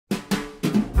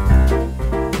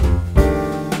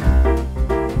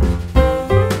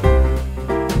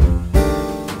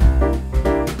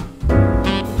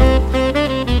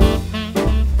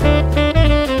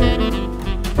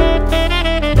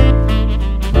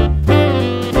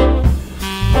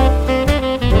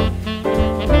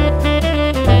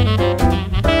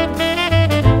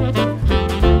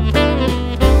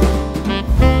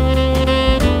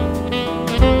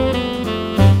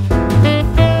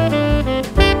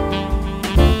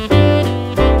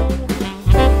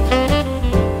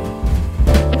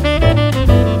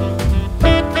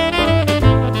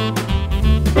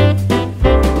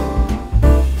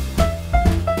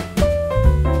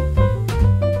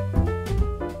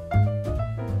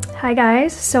Hi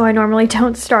guys, so I normally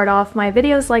don't start off my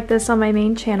videos like this on my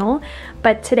main channel,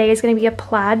 but today is going to be a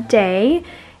plaid day.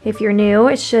 If you're new,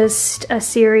 it's just a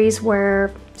series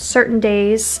where certain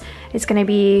days it's going to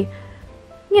be,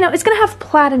 you know, it's going to have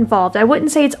plaid involved. I wouldn't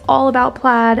say it's all about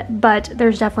plaid, but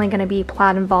there's definitely going to be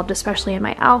plaid involved, especially in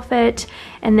my outfit.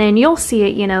 And then you'll see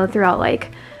it, you know, throughout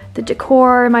like the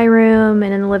decor in my room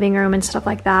and in the living room and stuff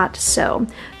like that. So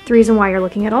the reason why you're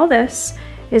looking at all this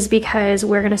is because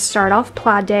we're gonna start off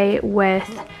plaid day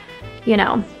with, you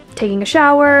know, taking a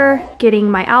shower, getting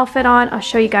my outfit on. I'll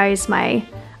show you guys my,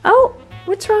 oh,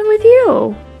 what's wrong with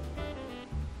you?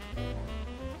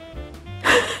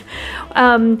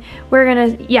 We're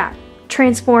gonna, yeah,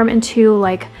 transform into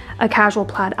like a casual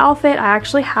plaid outfit. I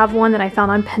actually have one that I found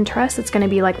on Pinterest. It's gonna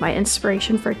be like my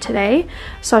inspiration for today.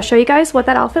 So I'll show you guys what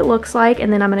that outfit looks like,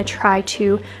 and then I'm gonna try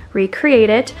to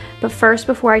recreate it. But first,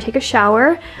 before I take a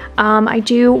shower, I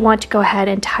do want to go ahead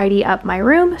and tidy up my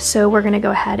room. So we're gonna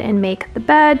go ahead and make the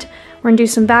bed. We're gonna do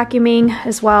some vacuuming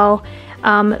as well.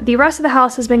 The rest of the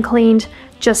house has been cleaned,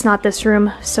 just not this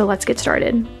room. So let's get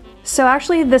started. So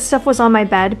actually this stuff was on my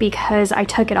bed because I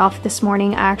took it off this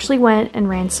morning. I actually went and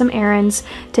ran some errands,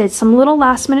 did some little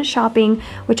last minute shopping,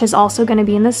 which is also going to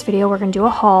be in this video. We're going to do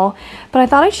a haul, but I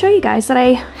thought I'd show you guys that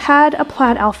I had a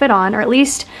plaid outfit on, or at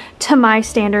least to my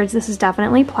standards, this is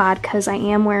definitely plaid because I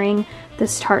am wearing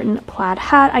this tartan plaid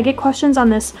hat. I get questions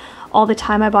on this all the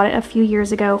time. I bought it a few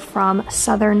years ago from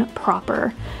Southern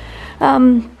Proper.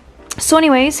 So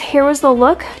anyways, here was the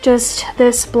look, just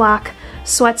this black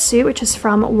sweatsuit, which is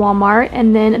from Walmart,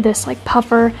 and then this like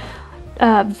puffer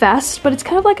vest, but it's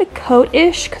kind of like a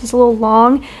coat-ish because it's a little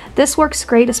long. This works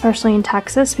great, especially in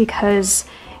Texas, because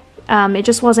it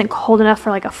just wasn't cold enough for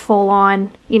like a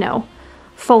full-on, you know,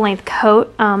 full-length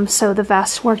coat. So the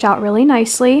vest worked out really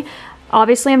nicely.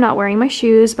 Obviously, I'm not wearing my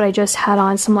shoes, but I just had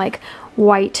on some like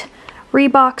white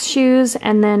Reebok shoes,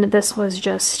 and then this was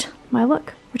just my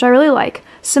look, which I really like.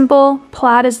 Simple,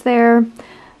 plaid is there.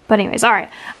 But anyways, all right,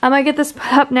 I'm gonna get this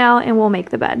put up now and we'll make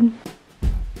the bed.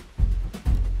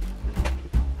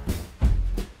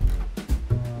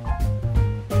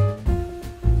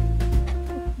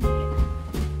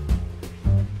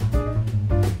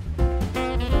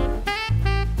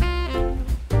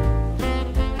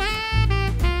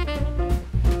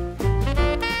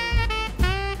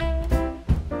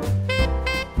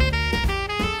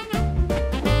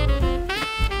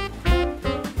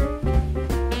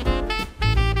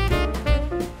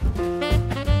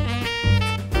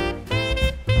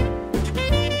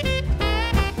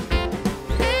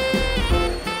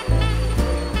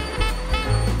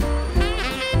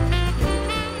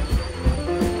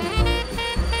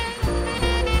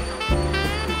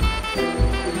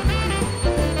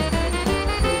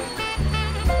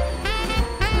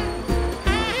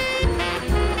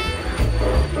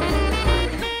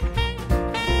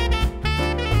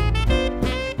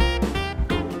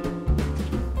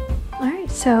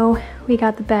 So we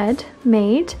got the bed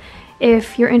made.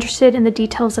 If you're interested in the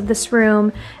details of this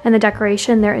room and the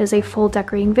decoration, there is a full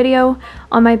decorating video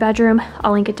on my bedroom.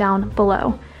 I'll link it down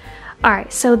below. All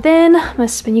right, so then I'm gonna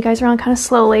spin you guys around kind of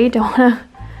slowly. Don't wanna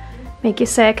make you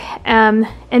sick. And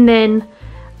then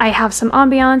I have some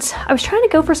ambiance. I was trying to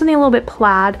go for something a little bit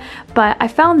plaid, but I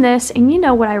found this, and you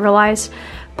know what I realized?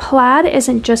 Plaid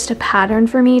isn't just a pattern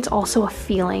for me, it's also a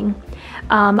feeling.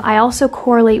 I also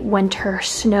correlate winter,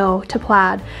 snow to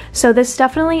plaid. So this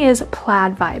definitely is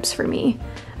plaid vibes for me.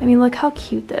 I mean, look how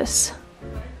cute this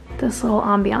little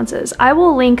ambiance is. I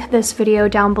will link this video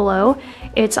down below.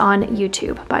 It's on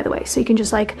YouTube, by the way. So you can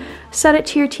just like set it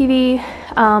to your TV.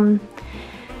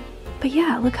 But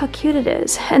yeah, look how cute it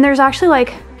is. And there's actually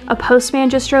like a postman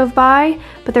just drove by,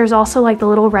 but there's also like the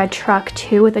little red truck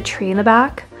too with a tree in the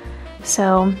back.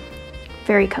 So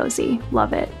very cozy,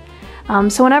 love it.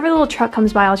 So whenever the little truck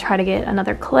comes by, I'll try to get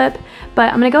another clip,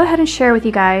 but I'm gonna go ahead and share with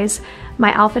you guys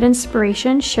my outfit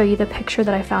inspiration, show you the picture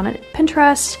that I found at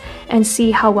Pinterest, and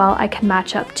see how well I can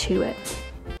match up to it.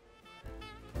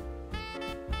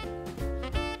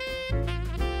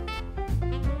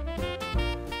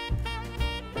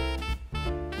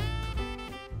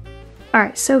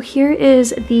 Alright, so here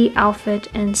is the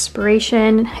outfit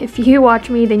inspiration. If you watch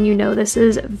me, then you know this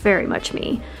is very much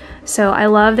me. So I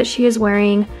love that she is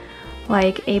wearing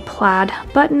like a plaid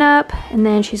button-up, and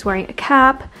then she's wearing a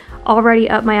cap, already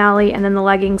up my alley, and then the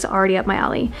leggings already up my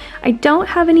alley. I don't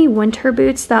have any winter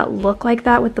boots that look like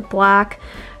that with the black,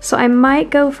 so I might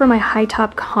go for my high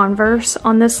top Converse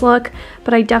on this look,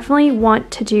 but I definitely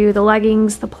want to do the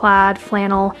leggings, the plaid,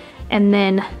 flannel, and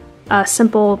then a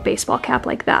simple baseball cap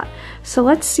like that. So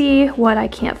let's see what I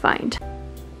can't find.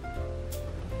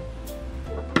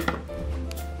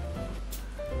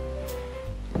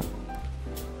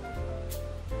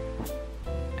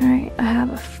 All right, I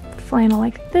have a flannel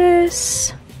like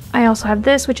this. I also have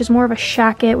this, which is more of a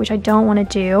shacket, which I don't want to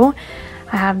do.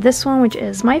 I have this one, which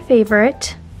is my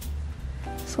favorite.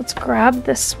 So let's grab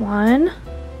this one.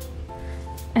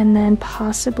 And then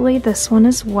possibly this one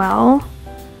as well.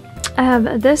 I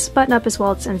have this button up as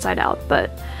well, it's inside out,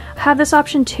 but I have this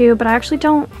option too, but I actually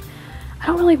don't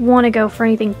really want to go for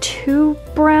anything too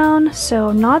brown,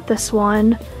 so not this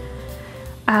one.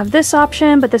 I have this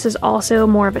option, but this is also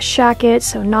more of a shacket,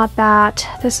 so not that.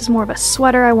 This is more of a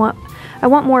sweater. I want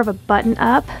more of a button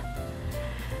up.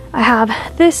 I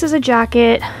have this as a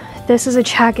jacket. This is a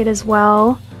jacket as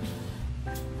well.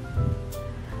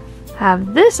 I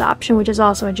have this option, which is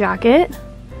also a jacket,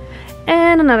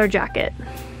 and another jacket.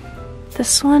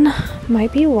 This one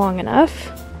might be long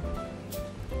enough.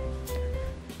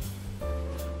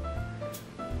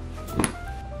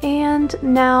 And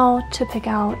now to pick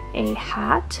out a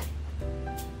hat.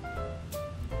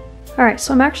 Alright,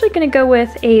 so I'm actually going to go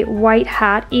with a white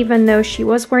hat, even though she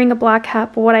was wearing a black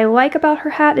hat. But what I like about her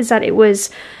hat is that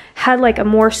it had like a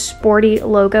more sporty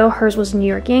logo. Hers was New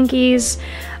York Yankees.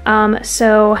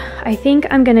 So I think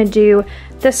I'm going to do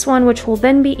this one, which will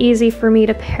then be easy for me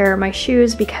to pair my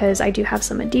shoes, because I do have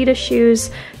some Adidas shoes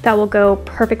that will go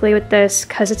perfectly with this,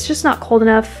 because it's just not cold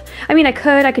enough. I mean, I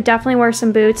could definitely wear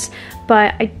some boots,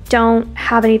 but I don't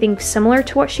have anything similar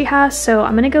to what she has, so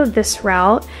I'm gonna go this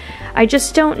route. I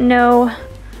just don't know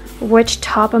which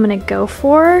top I'm gonna go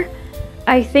for.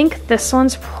 I think this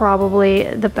one's probably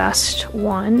the best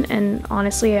one, and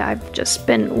honestly, I've just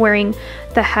been wearing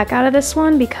the heck out of this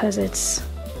one because it's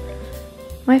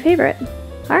my favorite.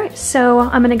 Alright, so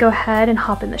I'm gonna go ahead and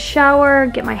hop in the shower,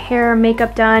 get my hair,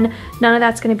 makeup done. None of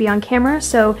that's gonna be on camera,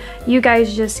 so you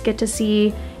guys just get to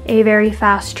see a very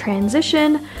fast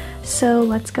transition. So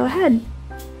let's go ahead.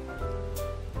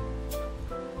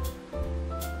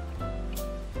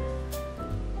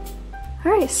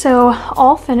 Alright, so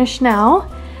all finished now,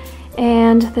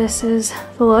 and this is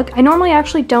the look. I normally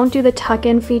actually don't do the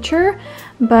tuck-in feature,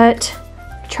 but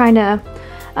I'm trying to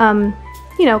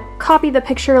you know, copy the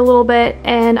picture a little bit,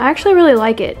 and I actually really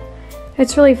like it.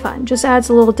 It's really fun, just adds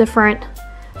a little different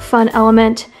fun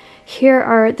element. Here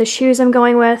are the shoes I'm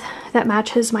going with that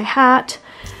matches my hat.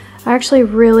 I actually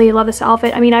really love this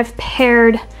outfit. I mean, I've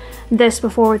paired this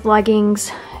before with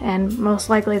leggings and most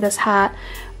likely this hat,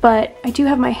 but I do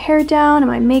have my hair down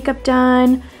and my makeup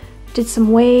done, did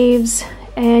some waves,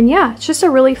 and yeah, it's just a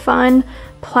really fun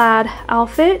plaid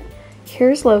outfit.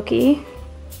 Here's Loki.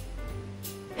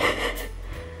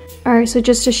 Alright, so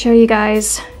just to show you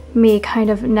guys me kind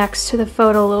of next to the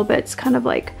photo a little bit, it's kind of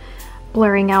like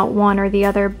blurring out one or the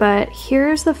other, but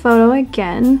here's the photo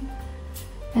again,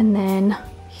 and then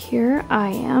here I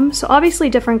am. So obviously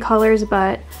different colors,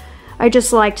 but I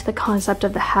just liked the concept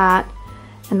of the hat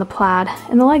and the plaid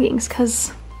and the leggings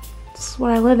because it's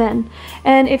what I live in.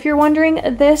 And if you're wondering,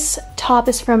 this top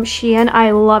is from Shein.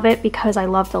 I love it because I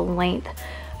love the length.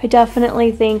 I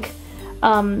definitely think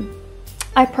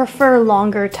I prefer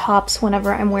longer tops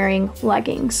whenever I'm wearing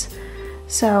leggings.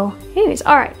 So anyways,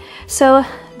 all right, so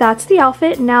that's the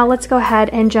outfit. Now let's go ahead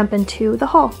and jump into the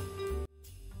haul.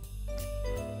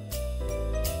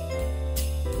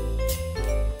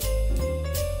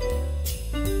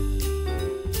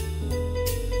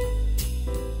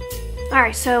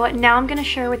 Alright, so now I'm going to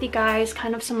share with you guys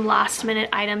kind of some last minute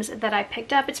items that I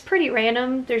picked up. It's pretty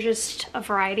random. There's just a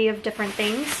variety of different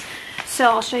things. So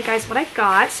I'll show you guys what I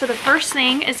got. So the first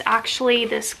thing is actually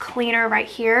this cleaner right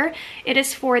here. It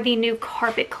is for the new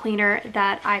carpet cleaner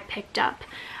that I picked up.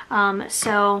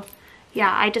 So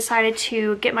yeah, I decided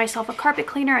to get myself a carpet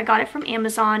cleaner. I got it from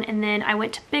Amazon, and then I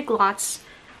went to Big Lots,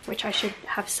 which I should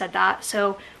have said that.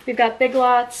 So we've got Big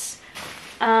Lots,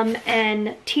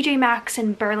 and TJ Maxx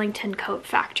and Burlington Coat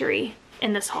Factory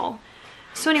in this haul.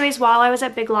 So anyways, while I was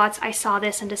at Big Lots, I saw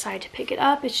this and decided to pick it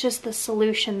up. It's just the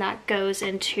solution that goes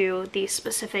into the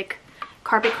specific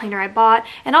carpet cleaner I bought,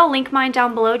 and I'll link mine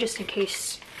down below just in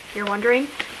case you're wondering.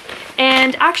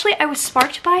 And actually, I was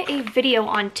sparked by a video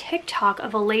on TikTok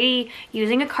of a lady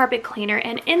using a carpet cleaner,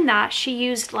 and in that she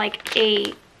used like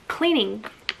a cleaning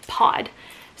pod.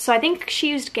 So I think she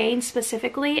used Gain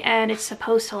specifically, and it's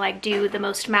supposed to like do the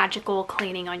most magical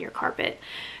cleaning on your carpet.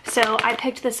 So I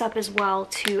picked this up as well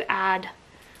to add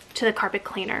to the carpet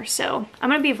cleaner. So I'm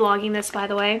going to be vlogging this, by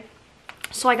the way.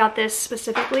 So I got this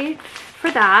specifically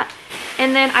for that.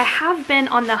 And then I have been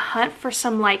on the hunt for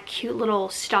some like cute little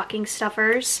stocking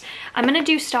stuffers. I'm going to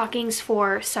do stockings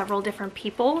for several different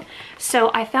people. So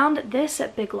I found this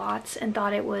at Big Lots and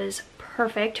thought it was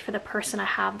perfect for the person I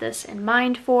have this in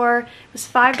mind for. It was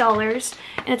 $5,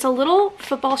 and it's a little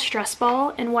football stress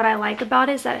ball, and what I like about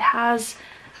it is that it has,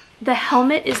 the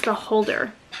helmet is the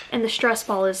holder. and the stress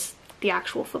ball is the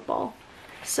actual football.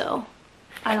 So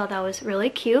I thought that was really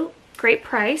cute. Great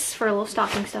price for a little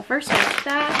stocking stuffer, so I like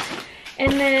that.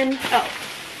 And then, oh,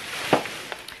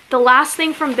 the last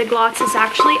thing from Big Lots is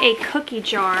actually a cookie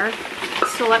jar.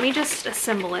 So let me just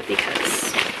assemble it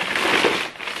because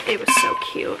it was so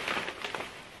cute.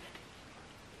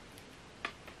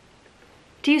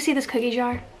 Do you see this cookie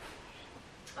jar?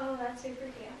 Oh, that's super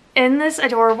cute. Isn't this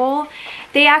adorable?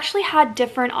 They actually had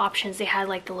different options. They had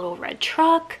like the little red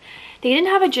truck. They didn't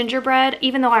have a gingerbread,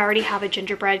 even though I already have a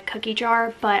gingerbread cookie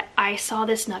jar, but I saw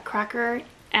this nutcracker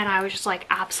and I was just like,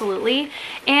 absolutely.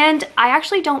 And I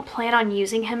actually don't plan on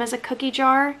using him as a cookie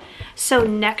jar. So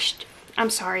I'm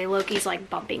sorry, Loki's like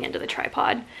bumping into the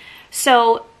tripod.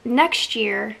 So next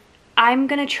year, I'm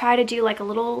gonna try to do like a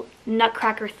little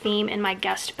nutcracker theme in my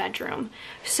guest bedroom.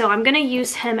 So I'm gonna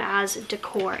use him as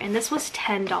decor, and this was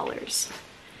 $10.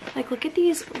 Like, look at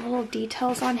these little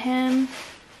details on him.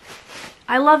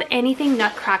 I love anything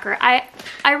nutcracker. I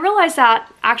realized that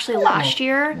actually last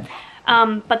year,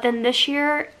 but then this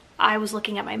year I was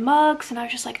looking at my mugs and I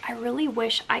was just like, I really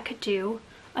wish I could do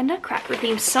a nutcracker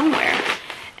theme somewhere.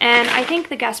 And I think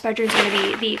the guest bedroom is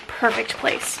gonna be the perfect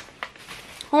place.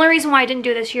 Only reason why I didn't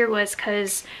do this year was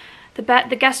because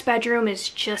the guest bedroom is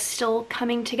just still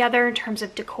coming together in terms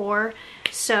of decor,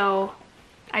 so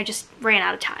I just ran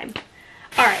out of time.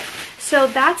 All right, so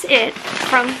that's it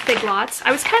from Big Lots.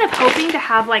 I was kind of hoping to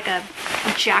have like a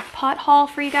jackpot haul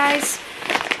for you guys,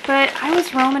 but I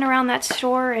was roaming around that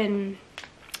store and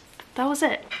that was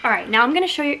it. All right, now I'm gonna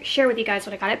share with you guys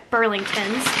what I got at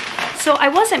Burlington's. So I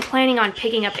wasn't planning on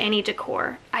picking up any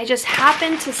decor. I just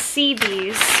happened to see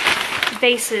these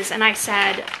vases and I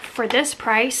said, for this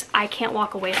price, I can't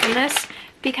walk away from this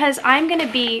because I'm gonna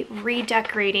be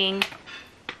redecorating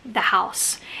the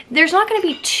house. There's not gonna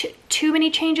be too many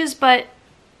changes, but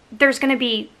there's gonna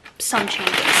be some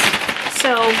changes.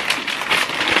 So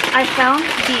I found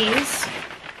these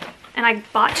and I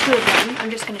bought 2 of them.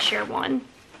 I'm just gonna share one.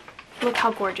 Look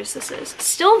how gorgeous this is.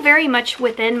 Still very much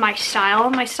within my style.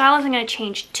 My style isn't gonna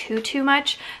change too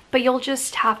much, but you'll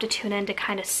just have to tune in to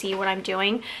kind of see what I'm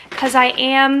doing because I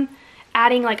am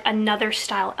adding like another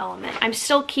style element. I'm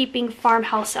still keeping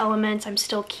farmhouse elements. I'm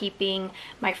still keeping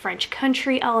my French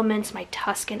country elements, my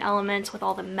Tuscan elements with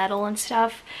all the metal and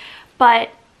stuff.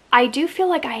 But I do feel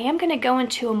like I am gonna go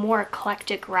into a more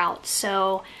eclectic route.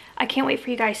 So I can't wait for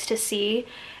you guys to see.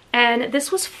 And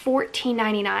this was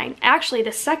 $14.99. Actually,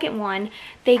 the second one,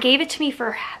 they gave it to me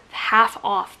for half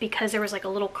off because there was like a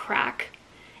little crack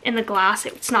in the glass.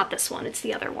 It's not this one, it's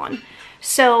the other one.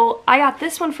 So I got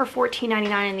this one for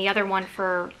 $14.99 and the other one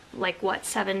for like what,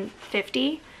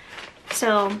 $7.50.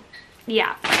 So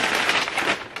yeah,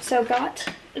 so got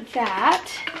that.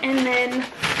 And then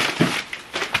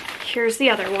here's the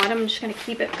other one. I'm just gonna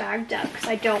keep it bagged up because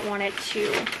I don't want it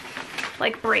to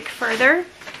like break further.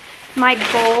 My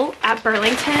goal at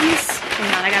Burlington's,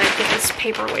 hang on, I gotta get this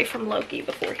paper away from Loki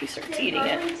before he starts eating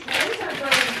it.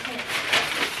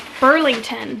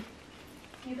 Burlington.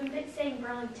 You've been saying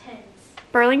Burlington's.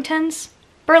 Burlington's?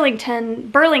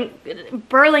 Burlington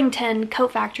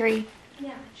Coat Factory.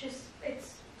 Yeah,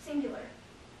 it's singular.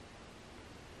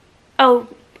 Oh.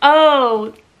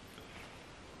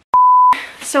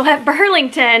 So at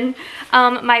Burlington,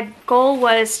 my goal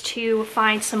was to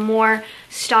find some more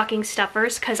stocking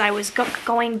stuffers because I was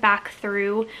going back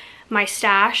through my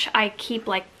stash. I keep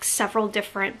like several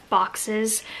different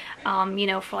boxes, you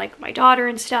know, for like my daughter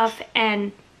and stuff.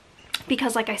 And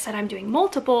because like I said, I'm doing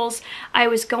multiples, I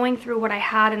was going through what I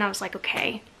had and I was like,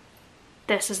 okay,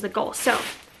 this is the goal. So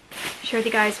share with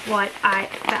you guys what I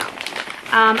found.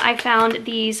 I found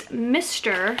these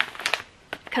Mr.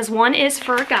 because one is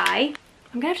for a guy.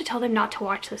 I'm gonna have to tell them not to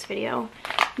watch this video.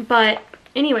 But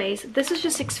anyways, this is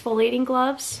just exfoliating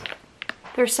gloves.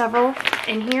 There's several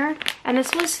in here. And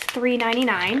this was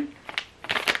 $3.99.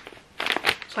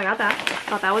 So I got that.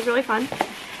 Thought that was really fun.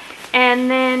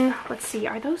 And then, let's see,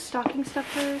 are those stocking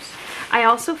stuffers? I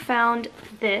also found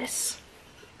this,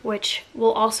 which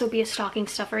will also be a stocking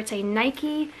stuffer. It's a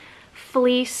Nike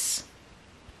fleece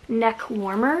neck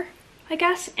warmer, I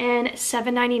guess, and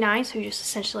 $7.99, so you just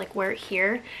essentially like wear it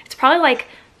here. It's probably like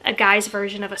a guy's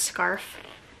version of a scarf.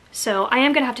 So I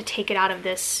am gonna have to take it out of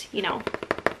this, you know,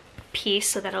 piece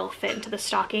so that it'll fit into the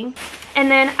stocking.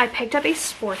 And then I picked up a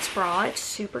sports bra. It's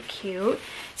super cute.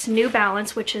 It's New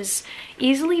Balance, which has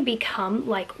easily become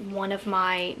like one of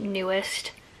my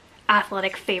newest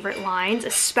athletic favorite lines,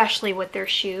 especially with their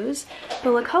shoes.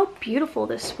 But look how beautiful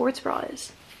this sports bra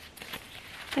is.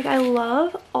 Like, I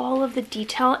love all of the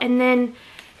detail, and then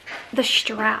the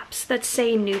straps that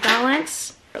say New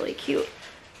Balance. Really cute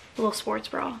little sports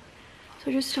bra.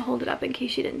 So just to hold it up in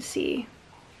case you didn't see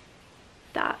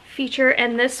that feature.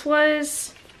 And this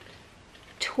was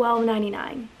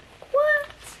 $12.99. What?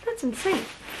 That's insane.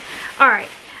 All right.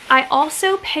 I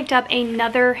also picked up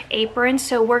another apron.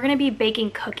 So we're going to be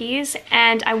baking cookies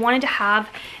and I wanted to have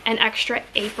an extra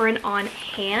apron on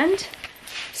hand.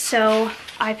 So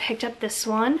I picked up this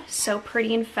one. So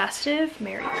pretty and festive.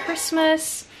 Merry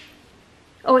Christmas.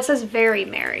 Oh, it says very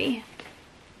merry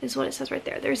is what it says right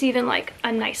there. There's even like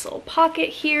a nice little pocket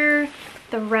here.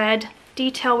 The red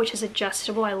detail, which is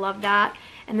adjustable. I love that.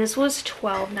 And this was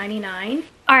 $12.99.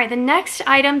 All right, the next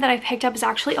item that I picked up is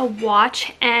actually a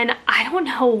watch, and I don't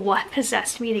know what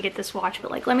possessed me to get this watch, but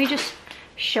like, let me just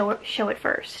show it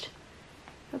first.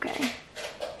 Okay,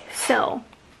 so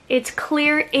it's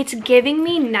clear, it's giving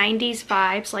me 90s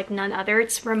vibes like none other.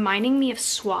 It's reminding me of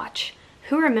Swatch.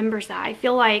 Who remembers that? I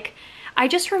feel like I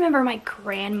just remember my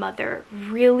grandmother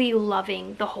really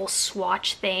loving the whole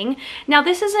Swatch thing. Now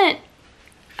this isn't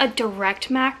a direct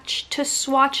match to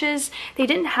swatches. They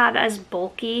didn't have as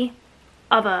bulky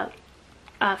of a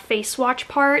face swatch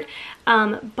part,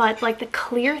 but like the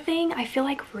clear thing I feel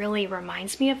like really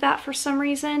reminds me of that for some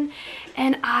reason,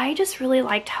 and I just really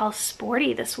liked how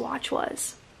sporty this watch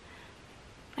was.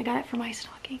 I got it for my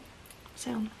stocking,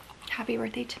 so happy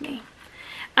birthday to me.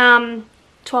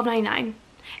 $12.99.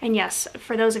 And yes,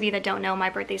 for those of you that don't know, my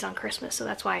birthday's on Christmas, so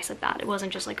that's why I said that. It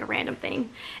wasn't just like a random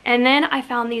thing. And then I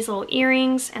found these little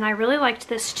earrings, and I really liked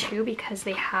this too because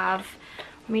they have,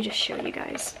 let me just show you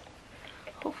guys.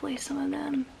 Hopefully some of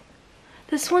them.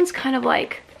 This one's kind of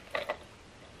like,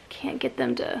 can't get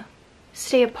them to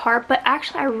stay apart, but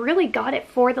actually I really got it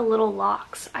for the little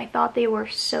locks. I thought they were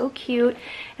so cute,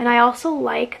 and I also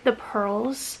like the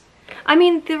pearls. I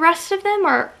mean, the rest of them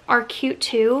are cute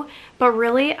too, but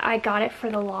really I got it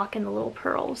for the lock and the little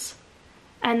pearls.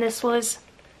 And this was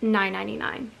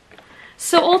 $9.99.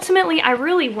 So ultimately I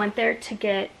really went there to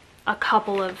get a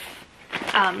couple of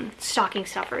stocking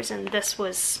stuffers, and this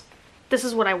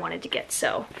is what I wanted to get.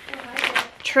 So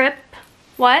trip,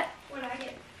 what? What I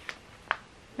get?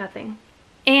 Nothing.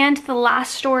 And the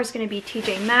last store is going to be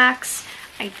TJ Maxx.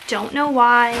 I don't know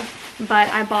why, but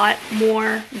I bought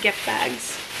more gift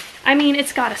bags. I mean,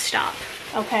 it's gotta stop,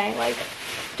 okay? Like,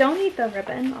 don't eat the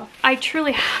ribbon off. I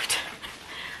truly have to,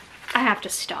 I have to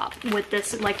stop with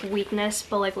this, like, weakness,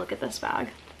 but, like, look at this bag.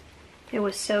 It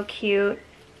was so cute.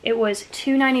 It was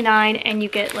 $2.99, and you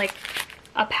get, like,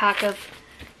 a pack of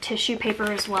tissue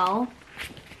paper as well.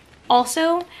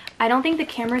 Also, I don't think the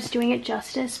camera's doing it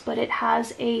justice, but it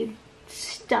has a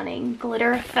stunning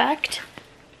glitter effect.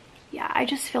 Yeah, I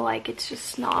just feel like it's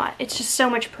just so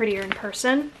much prettier in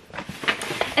person.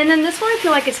 And then this one I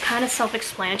feel like is kind of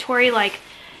self-explanatory. Like,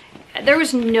 there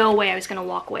was no way I was gonna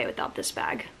walk away without this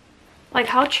bag. Like,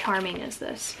 how charming is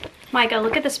this? Micah,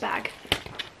 look at this bag.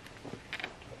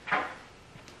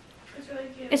 It's really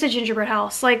cute. It's a gingerbread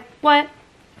house. Like, what?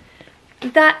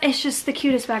 That is just the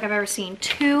cutest bag I've ever seen.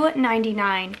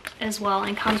 $2.99 as well,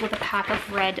 and comes with a pack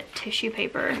of red tissue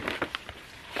paper.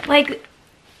 Like,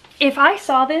 if I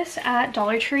saw this at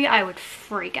Dollar Tree, I would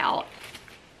freak out.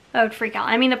 I would freak out.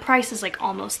 I mean, the price is like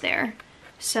almost there.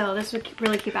 So this was a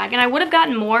really cute bag. And I would have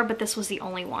gotten more, but this was the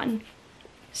only one.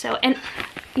 So, and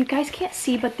you guys can't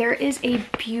see, but there is a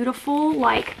beautiful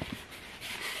like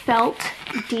felt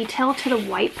detail to the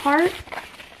white part.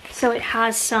 So it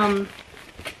has some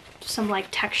like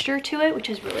texture to it, which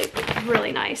is really,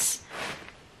 really nice.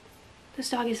 This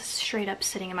dog is straight up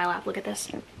sitting in my lap. Look at this.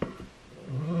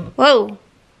 Whoa.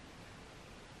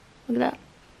 Look at that.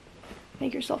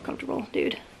 Make yourself comfortable,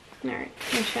 dude. All right,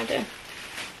 I'm just going to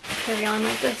carry on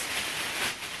like this.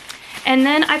 And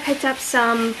then I picked up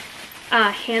some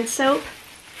hand soap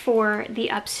for the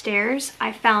upstairs.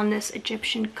 I found this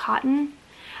Egyptian cotton.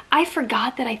 I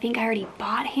forgot that I think I already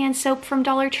bought hand soap from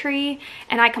Dollar Tree,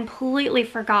 and I completely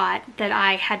forgot that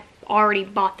I had already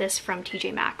bought this from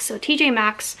TJ Maxx. So TJ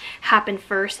Maxx happened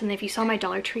first, and if you saw my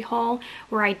Dollar Tree haul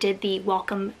where I did the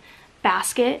welcome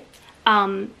basket,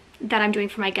 that I'm doing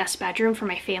for my guest bedroom for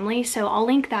my family. So I'll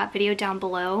link that video down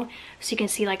below so you can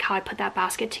see like how I put that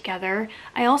basket together.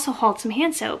 I also hauled some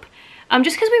hand soap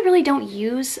just because we really don't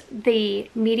use the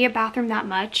media bathroom that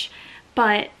much.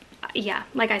 But yeah,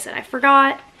 like I said, I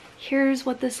forgot. Here's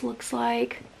what this looks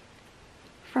like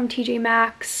from TJ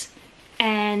Maxx,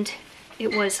 and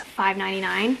it was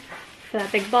 $5.99 for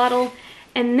that big bottle.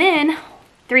 And then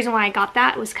the reason why I got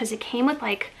that was because it came with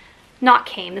like, not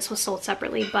came, this was sold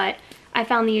separately, but I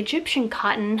found the Egyptian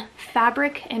cotton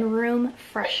fabric and room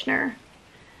freshener.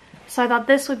 So I thought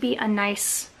this would be a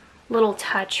nice little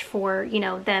touch for, you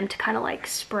know, them to kind of like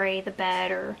spray the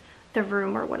bed or the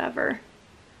room or whatever.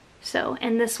 So,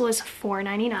 and this was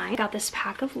 $4.99. Got this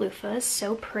pack of loofahs,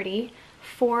 so pretty,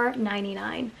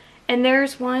 $4.99. And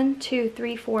there's 1, 2,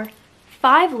 3, 4,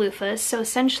 5 loofahs, so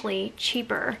essentially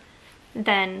cheaper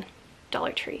than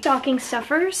Dollar Tree. Stocking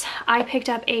stuffers, I picked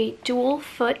up a dual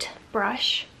foot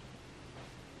brush,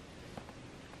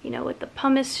 you know, with the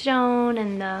pumice stone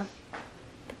and the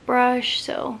brush,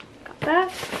 so got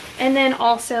that. And then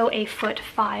also a foot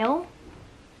file.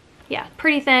 Yeah,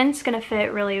 pretty thin, it's gonna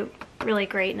fit really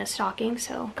great in a stocking,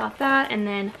 so got that. And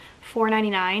then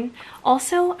 $4.99.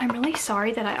 Also, I'm really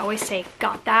sorry that I always say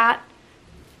got that.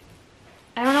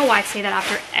 I don't know why I say that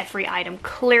after every item.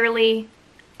 Clearly,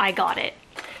 I got it.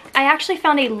 I actually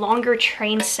found a longer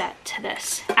train set to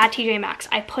this at TJ Maxx.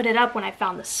 I put it up when I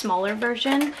found the smaller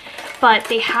version, but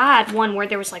they had one where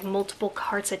there was like multiple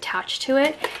carts attached to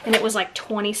it, and it was like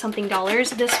 20 something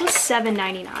dollars. This was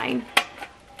 $7.99.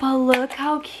 But look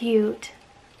how cute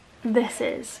this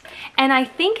is. And I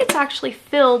think it's actually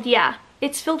filled, yeah,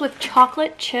 it's filled with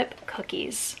chocolate chip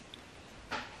cookies.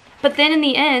 But then in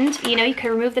the end, you know, you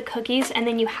could remove the cookies and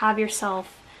then you have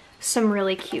yourself some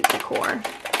really cute decor.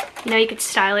 You know, you could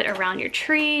style it around your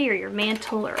tree or your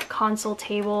mantle or a console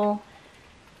table.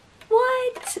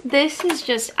 What? This is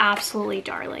just absolutely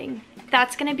darling.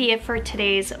 That's gonna be it for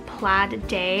today's plaid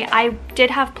day. I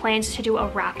did have plans to do a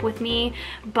wrap with me,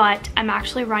 but I'm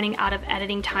actually running out of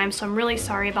editing time, so I'm really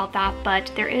sorry about that,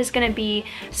 but there is gonna be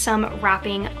some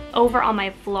wrapping over on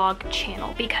my vlog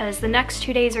channel because the next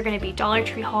 2 days are gonna be Dollar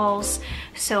Tree hauls,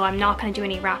 so I'm not gonna do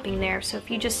any wrapping there. So if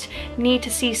you just need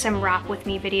to see some wrap with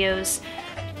me videos,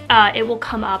 it will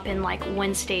come up in like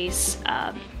Wednesday's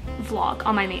vlog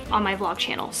on my vlog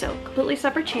channel. So completely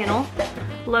separate channel.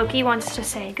 Loki wants to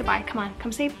say goodbye. Come on,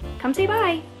 come say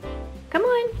bye. Come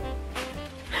on.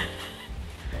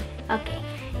 Okay,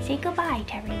 say goodbye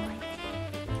to everyone.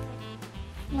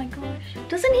 Oh my gosh.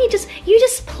 Doesn't he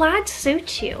just, plaid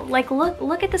suits you. Like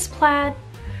look at this plaid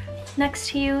next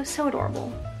to you. So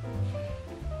adorable.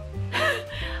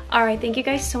 Alright, thank you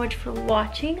guys so much for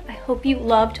watching. I hope you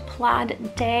loved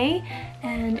Plaid Day,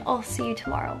 and I'll see you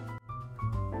tomorrow.